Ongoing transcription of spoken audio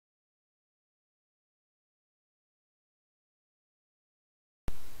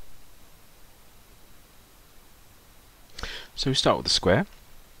So we start with the square,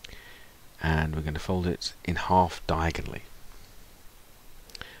 and we're going to fold it in half diagonally.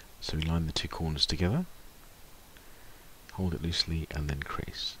 So we line the two corners together, hold it loosely, and then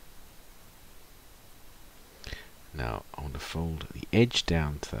crease. Now I want to fold the edge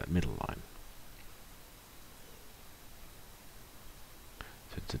down to that middle line.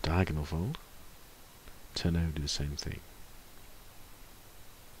 So it's a diagonal fold. Turn over, do the same thing.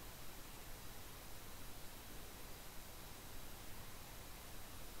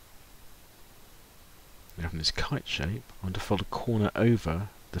 Now from this kite shape, I want to fold a corner over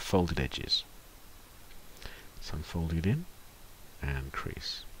the folded edges. So I'm folding it in and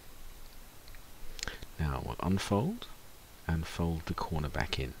crease. Now we'll unfold and fold the corner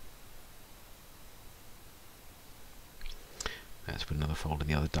back in. Let's put another fold in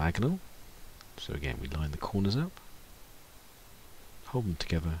the other diagonal. So again, we line the corners up, hold them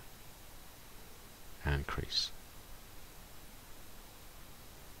together, and crease.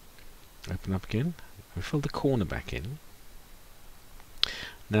 Open up again, we fold the corner back in.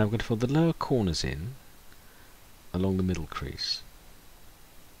 Now we're going to fold the lower corners in along the middle crease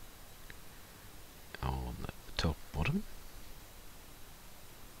on the top bottom.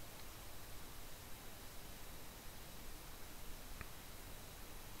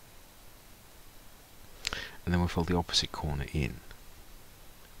 And then we'll fold the opposite corner in.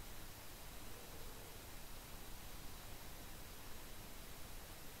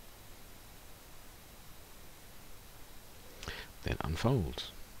 Then unfold.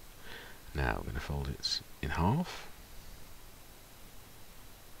 Now we're going to fold it in half.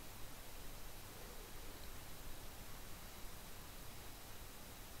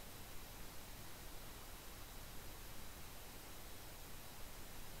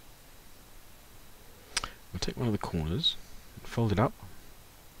 We'll take one of the corners, fold it up,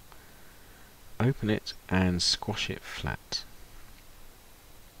 open it and squash it flat.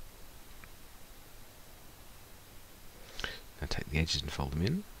 Now take the edges and fold them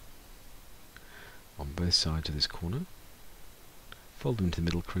in on both sides of this corner. Fold them into the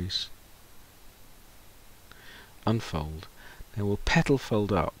middle crease. Unfold. Now we'll petal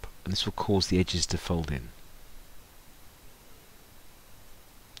fold up, and this will cause the edges to fold in.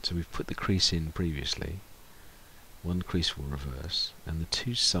 So we've put the crease in previously. One crease will reverse, and the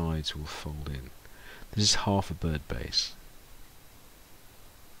two sides will fold in. This is half a bird base.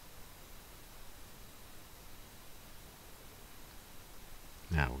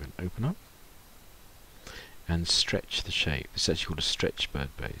 Now we're going to open up and stretch the shape. It's actually called a stretch bird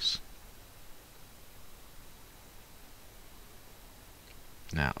base.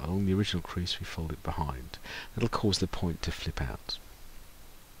 Now along the original crease we fold it behind. That'll cause the point to flip out.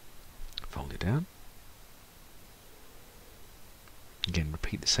 Fold it down. Again,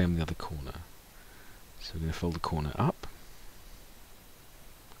 repeat the same on the other corner. So we're going to fold the corner up,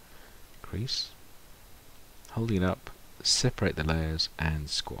 crease, holding it up, separate the layers and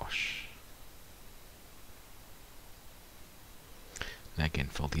squash. Now again,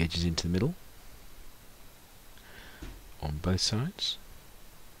 fold the edges into the middle on both sides.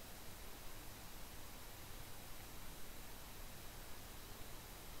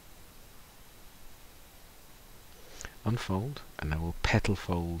 Unfold, and now we'll petal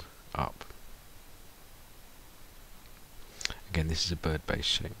fold up. Again, this is a bird base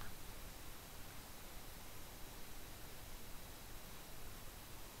shape.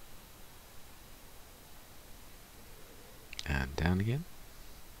 And down again.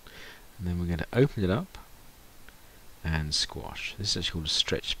 And then we're going to open it up and squash. This is actually called a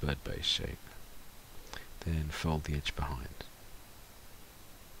stretched bird base shape. Then fold the edge behind.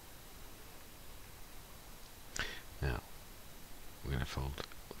 Now, we're going to fold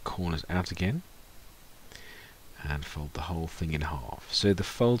the corners out again and fold the whole thing in half. So the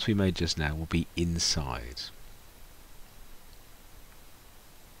folds we made just now will be inside.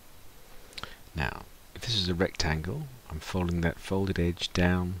 Now, if this is a rectangle, I'm folding that folded edge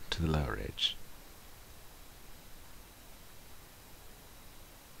down to the lower edge.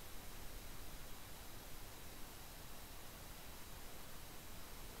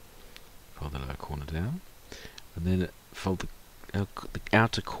 Fold the lower corner down. And then fold the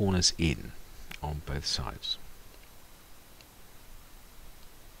outer corners in on both sides.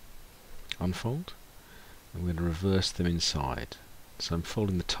 Unfold, and we're going to reverse them inside. So I'm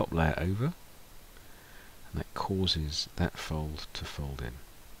folding the top layer over, and that causes that fold to fold in.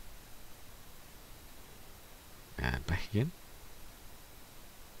 And back again.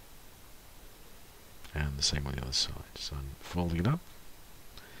 And the same on the other side. So I'm folding it up,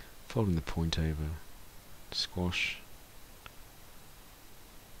 folding the point over, squash,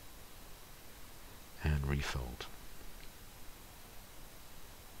 and refold.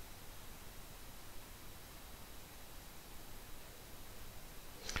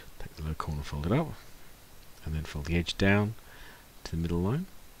 corner folded up, and then fold the edge down to the middle line,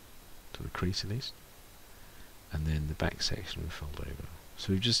 to the crease at least, and then the back section we fold over.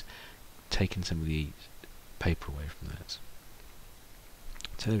 So we've just taken some of the paper away from that.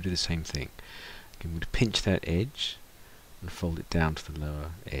 So we'll do the same thing. Again, we'll pinch that edge and fold it down to the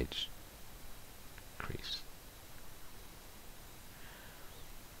lower edge crease.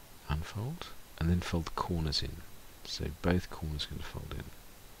 Unfold, and then fold the corners in. So both corners are going to fold in.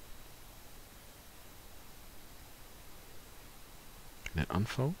 Then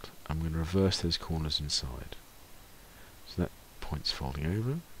unfold, I'm going to reverse those corners inside. So that point's folding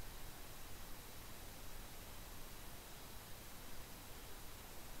over.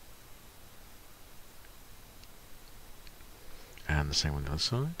 And the same on the other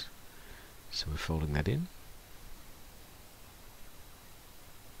side. So we're folding that in.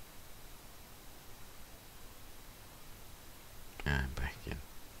 And back again.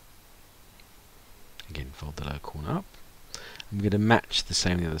 Again, fold the lower corner up. I'm going to match the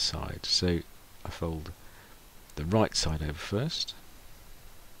same on the other side. So I fold the right side over first,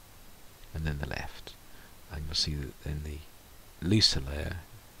 and then the left. And you'll see that then the looser layer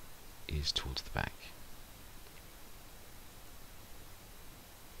is towards the back.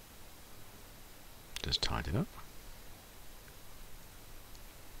 Just tied it up.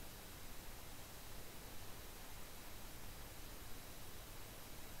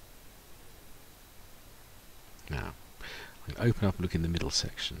 Now, I'm going to open up and look in the middle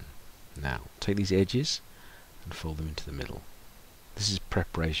section. Now, take these edges and fold them into the middle. This is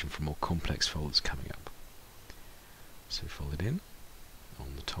preparation for more complex folds coming up. So fold it in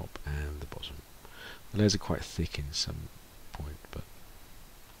on the top and the bottom. The layers are quite thick in some point, but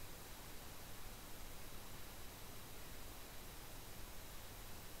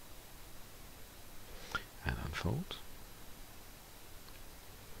and unfold.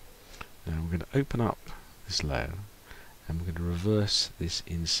 Now we're going to open up this layer and we're going to reverse this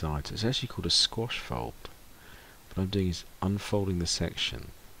inside. So it's actually called a squash fold. What I'm doing is unfolding the section,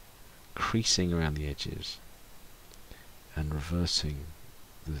 creasing around the edges and reversing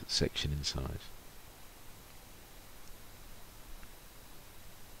the section inside.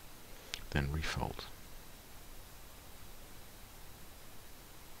 Then refold.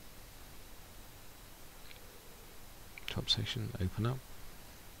 Top section, open up,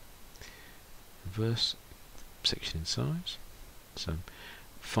 reverse section inside, so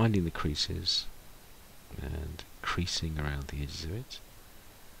finding the creases and creasing around the edges of it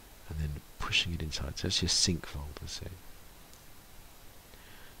and then pushing it inside. So it's just sink fold, let's say,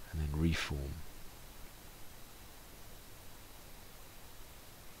 and then reform.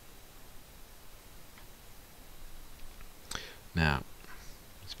 Now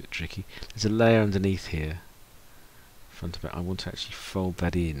it's a bit tricky, there's a layer underneath here front of it. I want to actually fold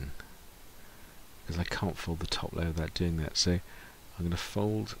that in because I can't fold the top layer without doing that, so I'm going to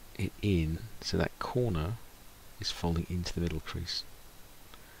fold it in so that corner is folding into the middle crease.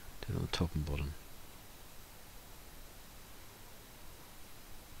 Do it on the top and bottom.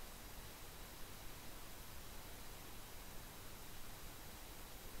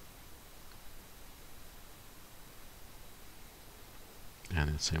 And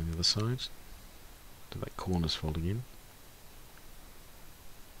then the same on the other side. So that corner's folding in.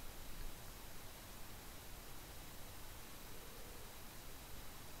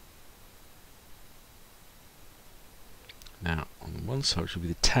 Now, on one side, which will be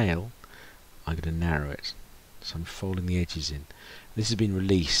the tail, I'm going to narrow it. So I'm folding the edges in. This has been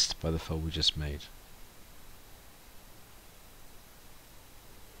released by the fold we just made.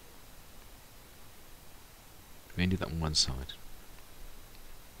 We only do that on one side.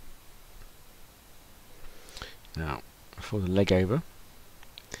 Now, I fold the leg over,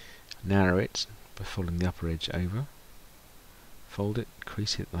 narrow it by folding the upper edge over, fold it,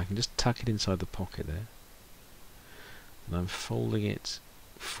 crease it, and I can just tuck it inside the pocket there. And I'm folding it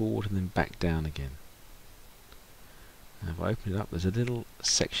forward and then back down again. And if I open it up, there's a little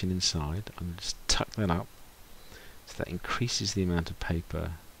section inside. I'm going to just tuck that up so that increases the amount of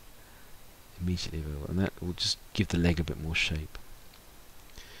paper immediately available, and that will just give the leg a bit more shape.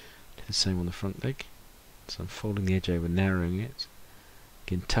 Do the same on the front leg. So I'm folding the edge over, narrowing it,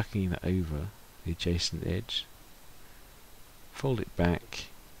 again tucking that over the adjacent edge, fold it back.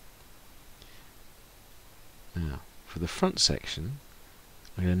 Now, for the front section,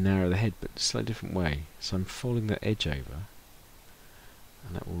 I'm going to narrow the head, but a slightly different way. So I'm folding that edge over,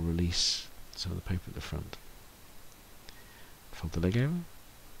 and that will release some of the paper at the front. Fold the leg over. In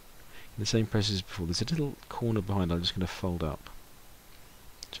the same process as before, there's a little corner behind I'm just going to fold up,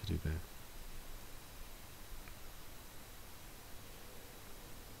 which I do there.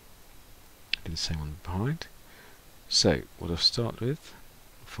 the same one behind. So what I'll start with,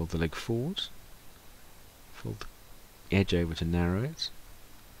 fold the leg forward, fold the edge over to narrow it,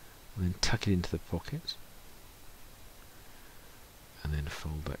 and then tuck it into the pocket, and then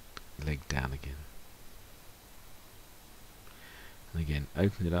fold that leg down again. And again,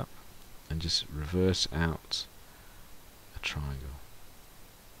 open it up and just reverse out a triangle.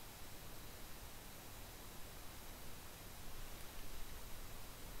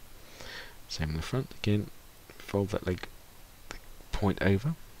 Same in the front. Again, fold that leg, the point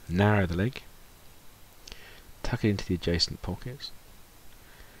over, narrow the leg, tuck it into the adjacent pocket,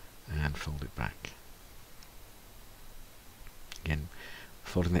 and fold it back. Again,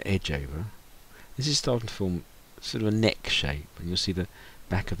 folding the edge over. This is starting to form sort of a neck shape, and you'll see the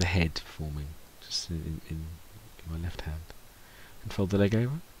back of the head forming just in my left hand. And fold the leg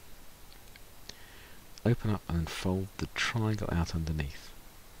over, open up, and then fold the triangle out underneath,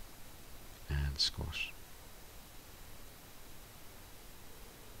 and squash.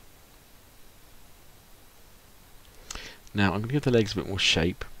 Now I'm going to give the legs a bit more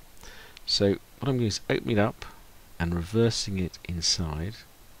shape, so what I'm doing is opening it up and reversing it inside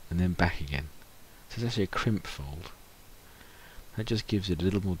and then back again. So it's actually a crimp fold. That just gives it a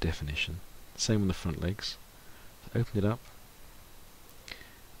little more definition. Same on the front legs. So open it up,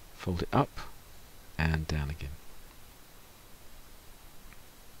 fold it up and down again.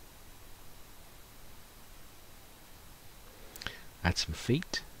 Add some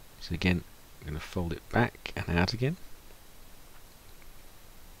feet. So again, I'm going to fold it back and out again.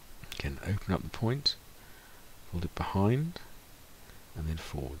 Again, open up the point, fold it behind, and then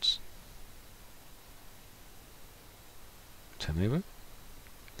forwards. Turn over.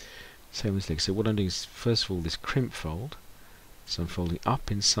 Same as legs. So what I'm doing is, first of all, this crimp fold. So I'm folding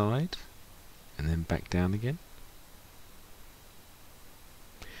up inside, and then back down again.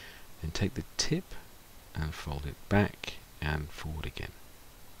 Then take the tip and fold it back and forward again.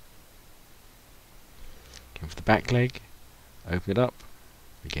 Again for the back leg, open it up,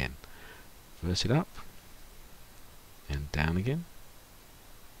 again, reverse it up, and down again.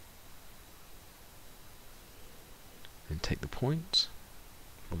 Then take the point,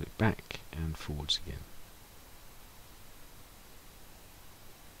 fold it back and forwards again.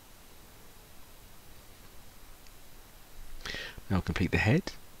 Now I'll complete the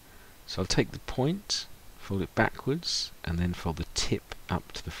head. So I'll take the point, fold it backwards, and then fold the tip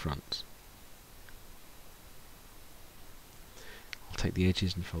up to the front. I'll take the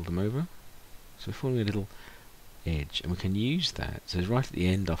edges and fold them over. So we're forming a little edge, and we can use that. So right at the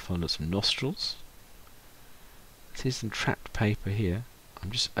end I'll fold up some nostrils. Here's some trapped paper here.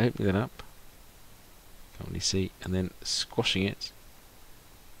 I'm just opening it up, can't really see, and then squashing it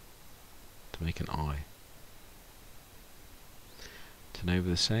to make an eye. Turn over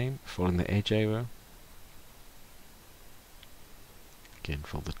the same, folding the edge over. Again,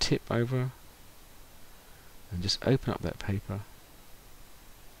 fold the tip over, and just open up that paper,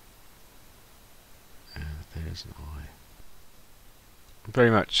 and there's an eye. Very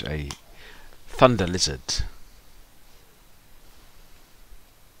much a thunder lizard.